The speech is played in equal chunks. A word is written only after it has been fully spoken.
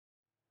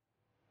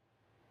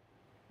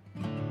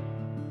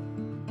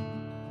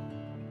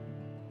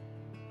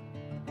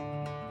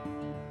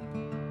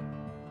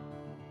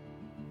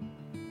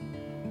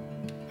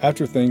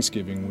After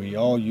Thanksgiving, we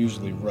all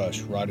usually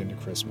rush right into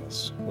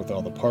Christmas, with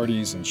all the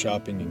parties and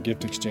shopping and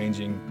gift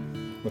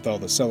exchanging, with all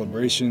the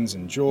celebrations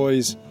and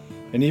joys,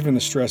 and even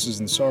the stresses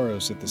and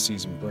sorrows that the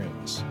season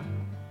brings.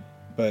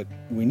 But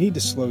we need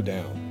to slow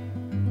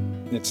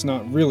down. It's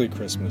not really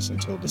Christmas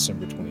until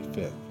December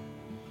 25th.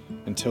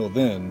 Until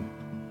then,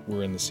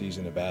 we're in the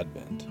season of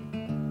Advent.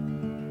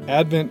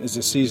 Advent is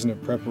a season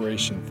of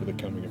preparation for the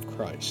coming of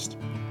Christ,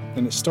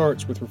 and it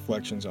starts with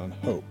reflections on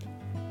hope.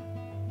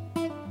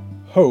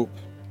 Hope,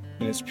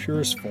 in its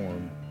purest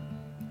form,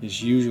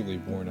 is usually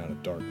born out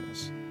of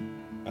darkness,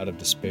 out of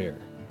despair,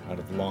 out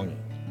of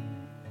longing.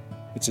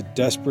 It's a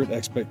desperate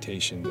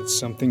expectation that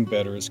something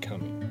better is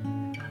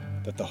coming,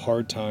 that the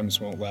hard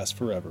times won't last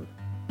forever,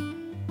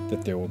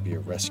 that there will be a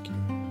rescue.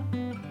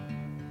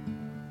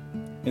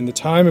 In the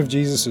time of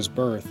Jesus'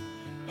 birth,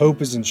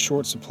 hope is in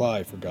short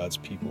supply for God's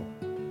people.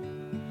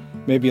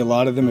 Maybe a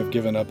lot of them have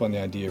given up on the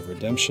idea of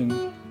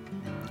redemption.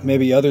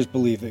 Maybe others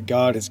believe that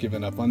God has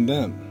given up on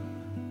them.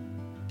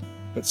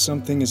 But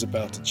something is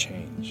about to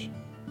change.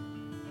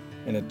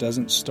 And it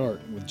doesn't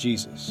start with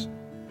Jesus.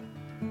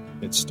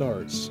 It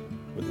starts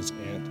with his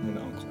aunt and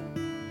uncle.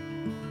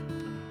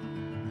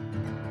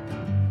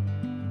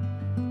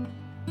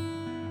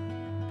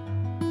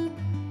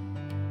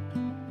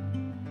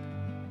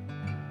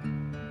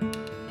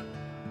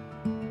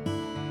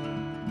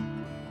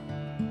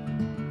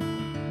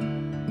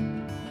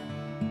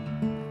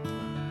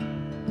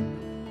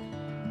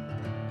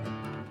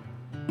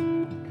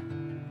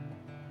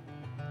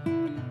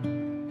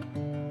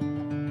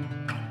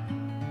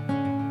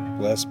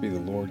 Blessed be the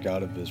Lord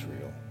God of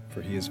Israel,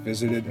 for he has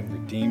visited and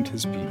redeemed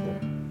his people,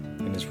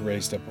 and has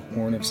raised up a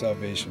horn of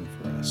salvation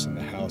for us in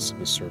the house of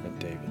his servant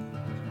David,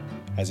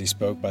 as he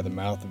spoke by the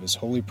mouth of his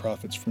holy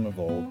prophets from of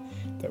old,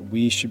 that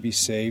we should be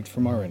saved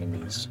from our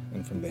enemies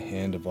and from the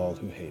hand of all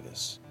who hate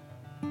us,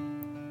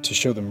 to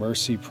show the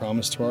mercy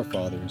promised to our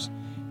fathers,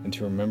 and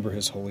to remember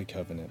his holy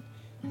covenant,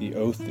 the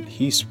oath that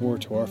he swore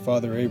to our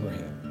father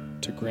Abraham,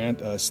 to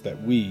grant us that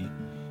we,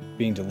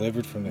 being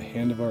delivered from the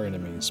hand of our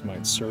enemies,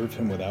 might serve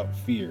him without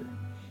fear,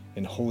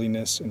 in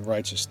holiness and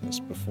righteousness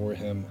before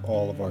him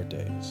all of our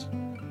days.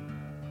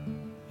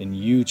 And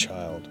you,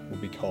 child, will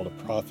be called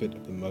a prophet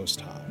of the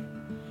Most High,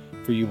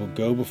 for you will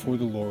go before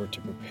the Lord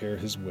to prepare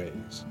his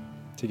ways,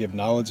 to give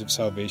knowledge of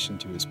salvation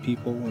to his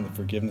people and the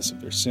forgiveness of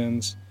their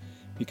sins,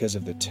 because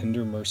of the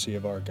tender mercy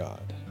of our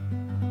God,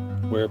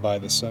 whereby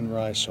the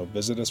sunrise shall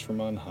visit us from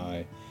on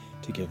high,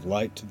 to give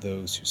light to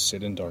those who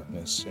sit in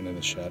darkness and in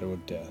the shadow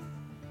of death,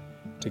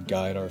 to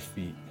guide our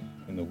feet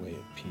in the way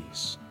of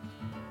peace.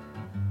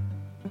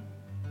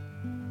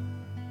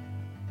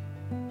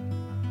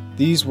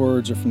 These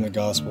words are from the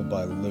Gospel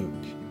by Luke,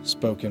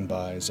 spoken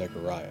by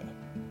Zechariah.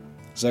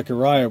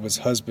 Zechariah was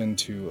husband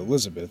to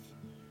Elizabeth,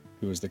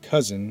 who was the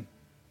cousin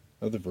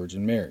of the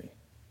Virgin Mary.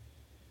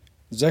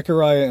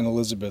 Zechariah and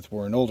Elizabeth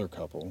were an older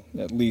couple,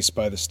 at least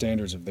by the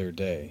standards of their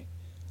day,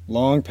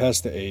 long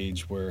past the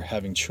age where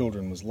having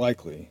children was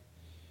likely,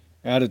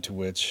 added to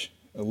which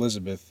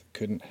Elizabeth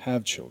couldn't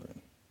have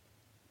children.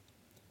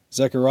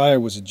 Zechariah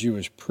was a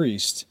Jewish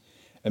priest,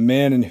 a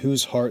man in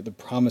whose heart the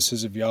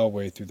promises of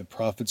Yahweh through the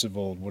prophets of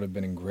old would have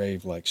been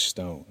engraved like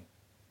stone.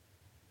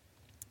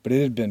 But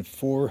it had been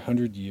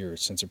 400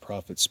 years since a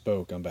prophet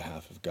spoke on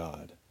behalf of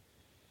God.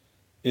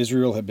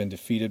 Israel had been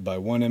defeated by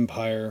one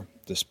empire,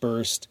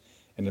 dispersed,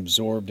 and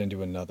absorbed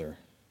into another.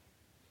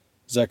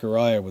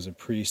 Zechariah was a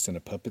priest in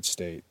a puppet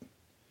state,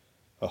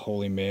 a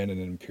holy man in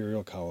an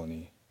imperial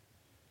colony,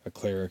 a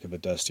cleric of a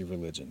dusty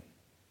religion.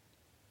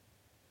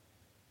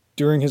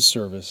 During his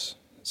service,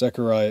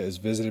 Zechariah is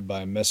visited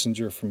by a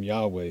messenger from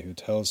Yahweh who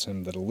tells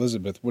him that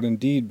Elizabeth would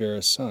indeed bear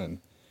a son,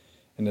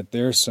 and that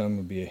their son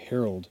would be a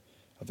herald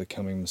of the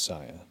coming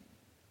Messiah.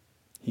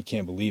 He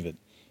can't believe it,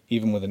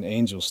 even with an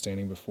angel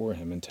standing before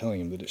him and telling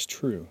him that it's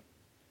true.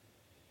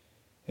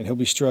 And he'll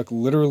be struck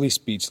literally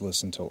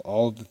speechless until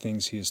all of the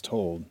things he is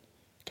told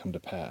come to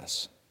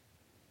pass.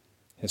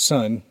 His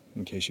son,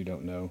 in case you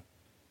don't know,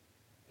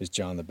 is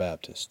John the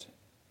Baptist.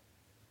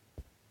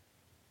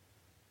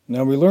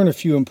 Now we learn a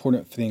few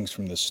important things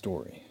from this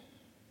story.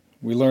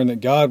 We learn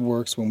that God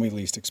works when we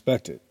least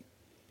expect it.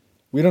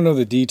 We don't know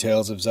the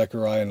details of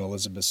Zechariah and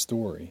Elizabeth's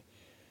story.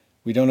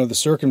 We don't know the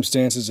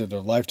circumstances of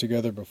their life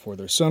together before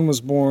their son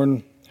was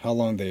born, how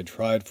long they had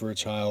tried for a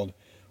child,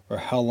 or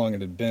how long it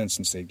had been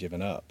since they'd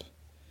given up.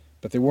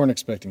 But they weren't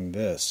expecting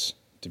this,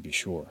 to be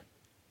sure.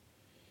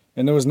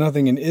 And there was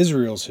nothing in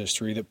Israel's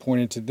history that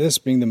pointed to this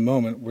being the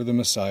moment where the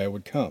Messiah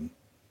would come.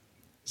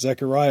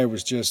 Zechariah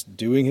was just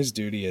doing his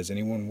duty as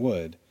anyone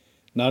would,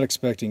 not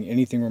expecting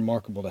anything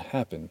remarkable to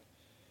happen,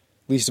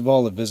 least of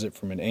all a visit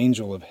from an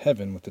angel of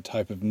heaven with the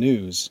type of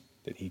news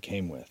that he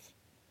came with.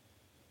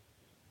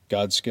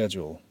 God's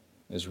schedule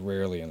is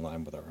rarely in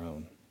line with our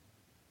own.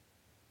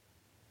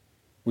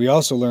 We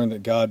also learn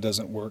that God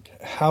doesn't work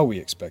how we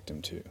expect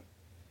him to.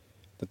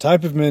 The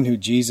type of men who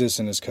Jesus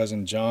and his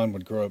cousin John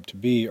would grow up to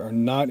be are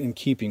not in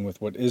keeping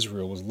with what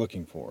Israel was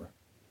looking for.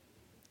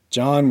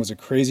 John was a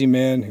crazy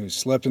man who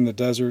slept in the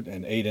desert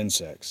and ate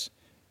insects,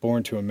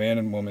 born to a man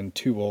and woman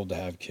too old to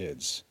have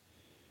kids.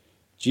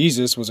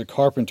 Jesus was a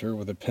carpenter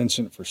with a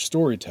penchant for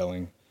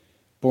storytelling,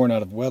 born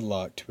out of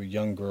wedlock to a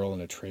young girl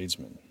and a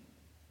tradesman.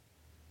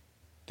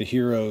 The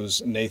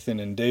heroes Nathan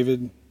and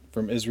David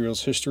from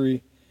Israel's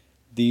history,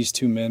 these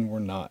two men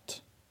were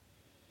not.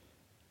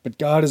 But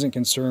God isn't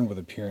concerned with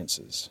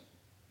appearances.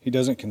 He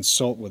doesn't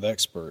consult with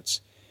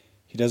experts.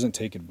 He doesn't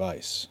take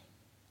advice.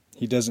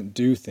 He doesn't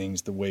do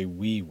things the way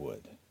we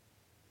would.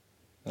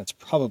 That's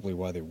probably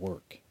why they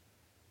work.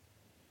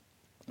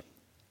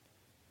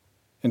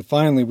 And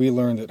finally, we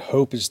learn that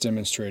hope is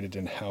demonstrated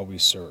in how we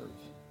serve.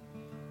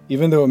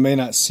 Even though it may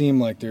not seem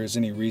like there is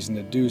any reason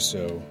to do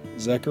so,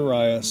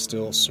 Zechariah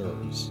still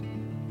serves.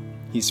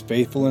 He's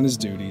faithful in his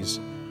duties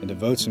and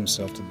devotes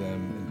himself to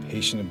them in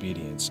patient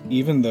obedience,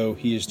 even though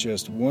he is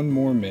just one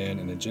more man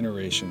in a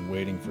generation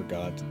waiting for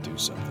God to do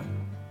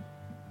something.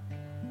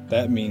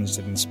 That means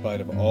that in spite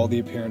of all the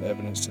apparent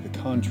evidence to the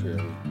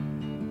contrary,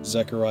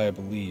 Zechariah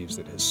believes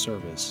that his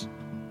service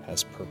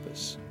has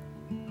purpose.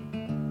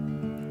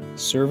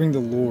 Serving the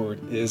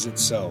Lord is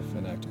itself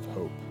an act of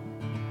hope.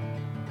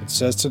 It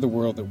says to the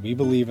world that we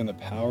believe in the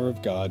power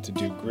of God to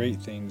do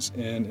great things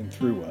in and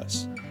through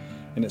us,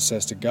 and it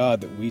says to God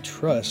that we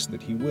trust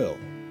that He will.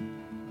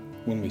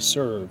 When we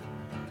serve,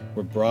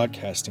 we're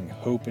broadcasting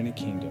hope in a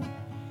kingdom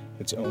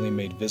that's only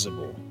made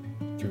visible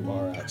through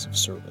our acts of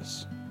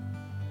service.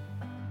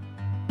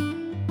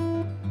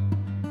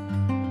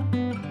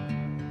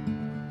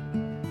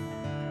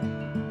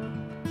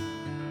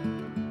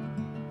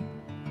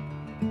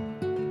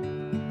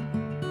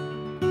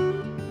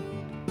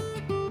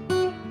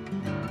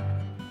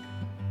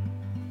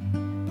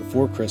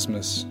 Before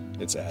Christmas,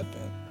 it's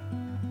Advent,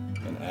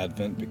 and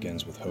Advent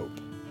begins with hope,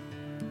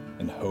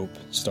 and hope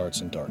starts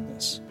in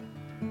darkness.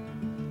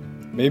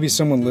 Maybe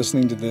someone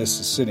listening to this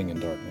is sitting in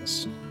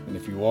darkness, and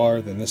if you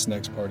are, then this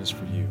next part is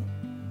for you.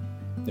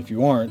 If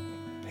you aren't,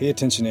 pay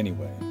attention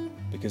anyway,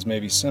 because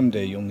maybe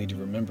someday you'll need to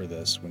remember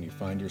this when you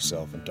find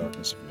yourself in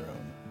darkness of your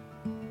own.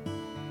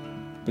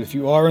 But if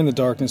you are in the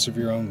darkness of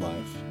your own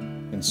life,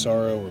 in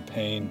sorrow or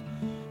pain,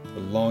 or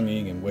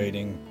longing and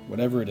waiting,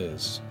 whatever it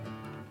is,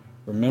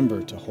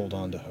 remember to hold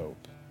on to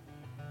hope.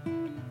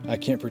 I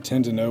can't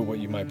pretend to know what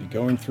you might be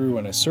going through,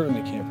 and I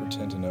certainly can't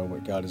pretend to know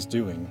what God is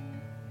doing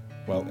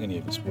while any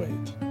of us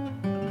wait.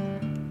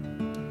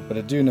 But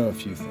I do know a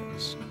few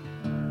things.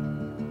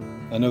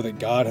 I know that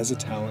God has a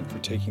talent for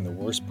taking the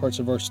worst parts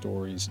of our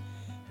stories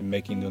and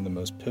making them the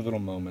most pivotal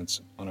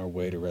moments on our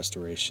way to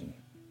restoration.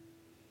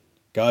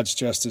 God's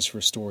justice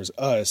restores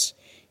us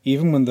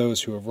even when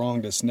those who have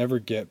wronged us never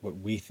get what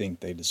we think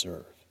they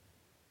deserve.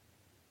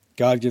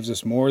 God gives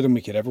us more than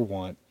we could ever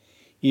want,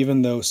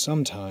 even though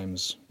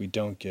sometimes we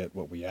don't get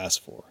what we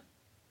ask for.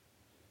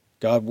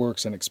 God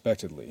works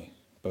unexpectedly,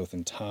 both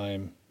in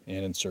time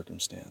and in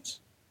circumstance.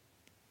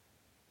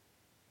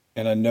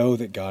 And I know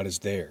that God is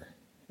there,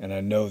 and I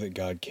know that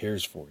God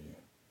cares for you.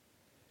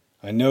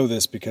 I know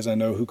this because I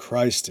know who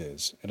Christ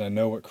is, and I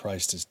know what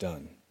Christ has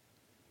done.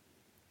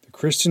 The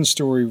Christian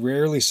story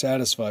rarely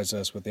satisfies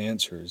us with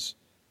answers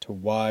to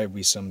why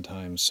we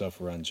sometimes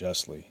suffer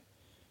unjustly,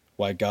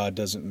 why God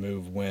doesn't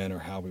move when or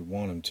how we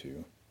want Him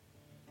to,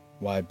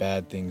 why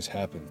bad things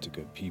happen to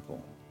good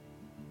people.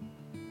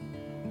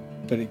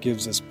 But it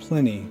gives us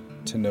plenty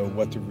to know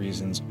what the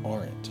reasons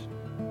aren't.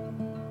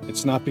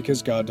 It's not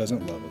because God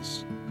doesn't love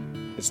us.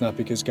 It's not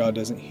because God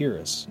doesn't hear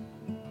us.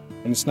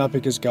 And it's not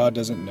because God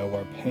doesn't know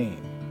our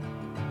pain.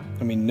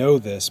 And we know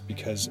this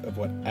because of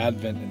what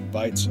Advent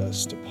invites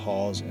us to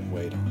pause and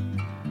wait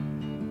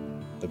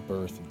on: the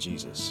birth of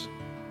Jesus.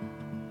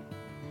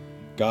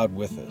 God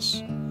with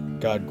us,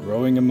 God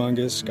growing among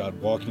us,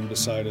 God walking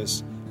beside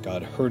us,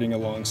 God hurting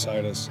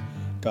alongside us,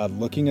 God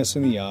looking us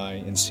in the eye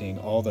and seeing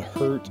all the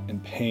hurt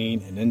and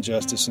pain and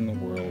injustice in the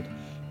world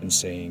and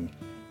saying,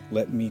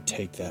 "Let me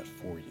take that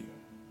for you."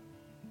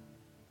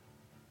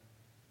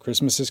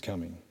 Christmas is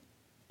coming,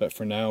 but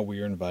for now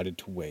we are invited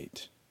to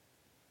wait.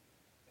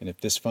 And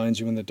if this finds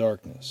you in the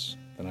darkness,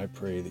 then I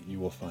pray that you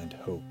will find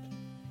hope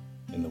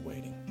in the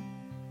waiting.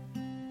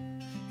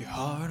 Your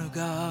heart, oh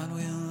God,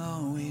 will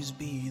always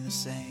be the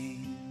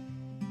same.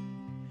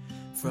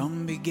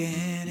 From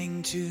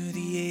beginning to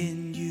the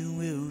end, you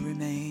will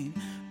remain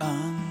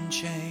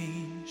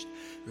unchanged.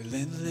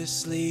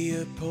 Relentlessly,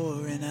 you're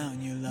pouring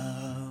out your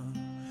love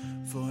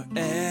for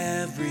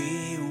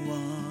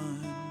everyone.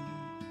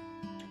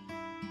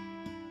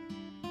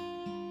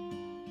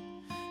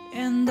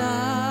 And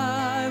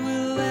I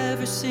will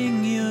ever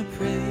sing your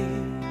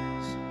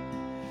praise.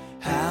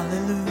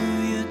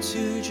 Hallelujah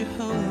to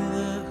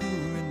Jehovah,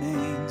 who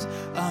remains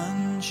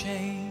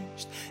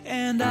unchanged.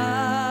 And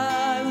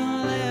I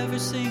will ever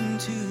sing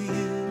to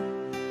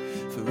you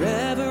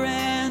forever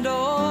and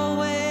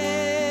always.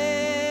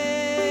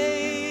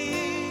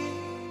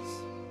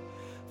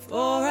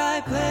 For I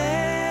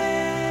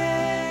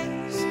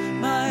place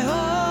my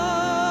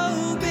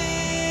hope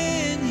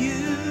in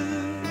you.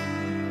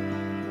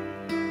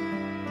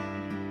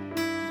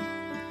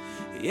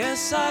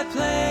 Yes, I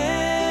place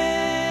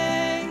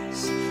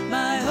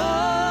my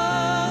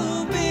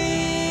hope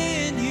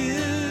in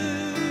you.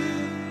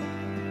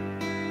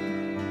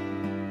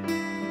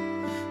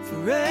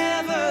 Forever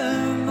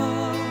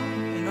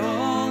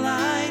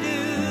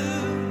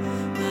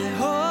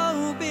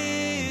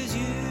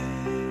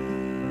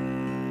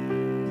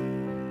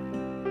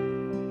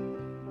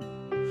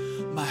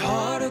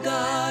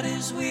God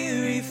is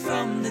weary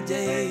from the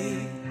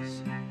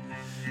days,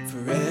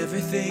 for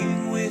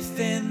everything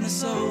within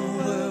this old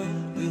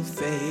world will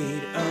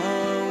fade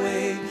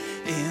away.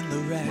 In the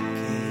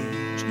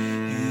wreckage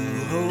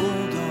you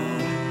hold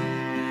on,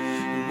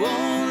 you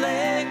won't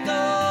let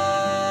go.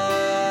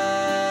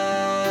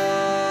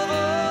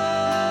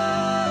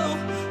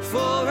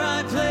 For I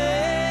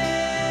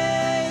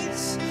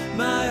place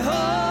my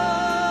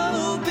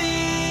hope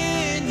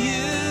in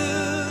you.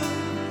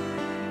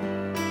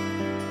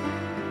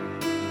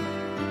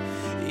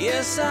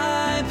 Yes,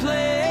 I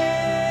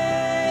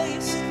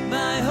place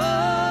my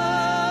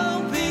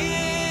hope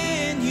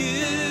in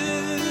you.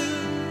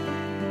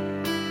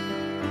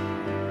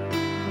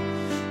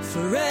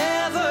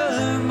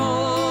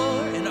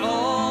 Forevermore, in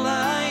all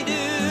I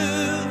do,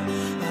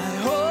 my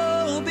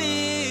hope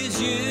is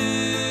you.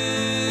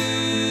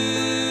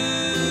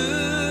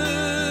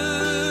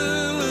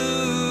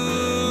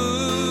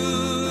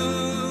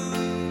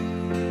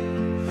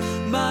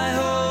 My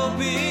hope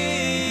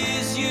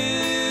is you.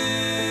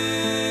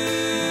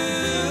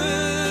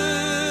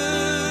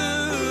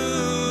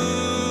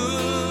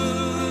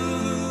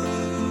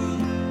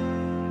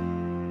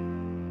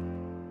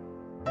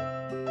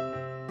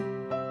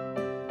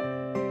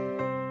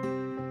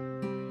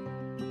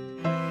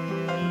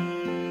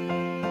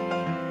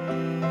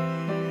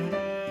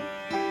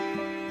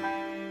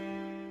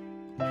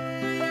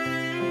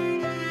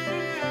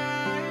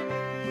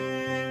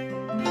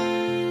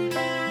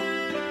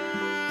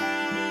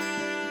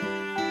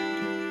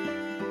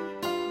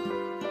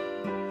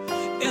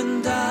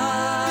 And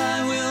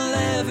I will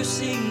ever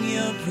sing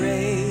your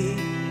praise.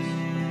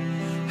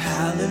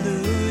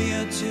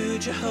 Hallelujah to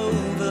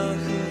Jehovah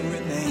who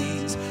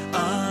remains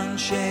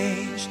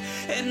unchanged.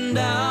 And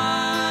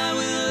I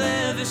will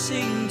ever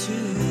sing to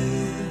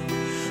you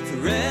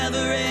forever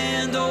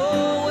and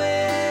always.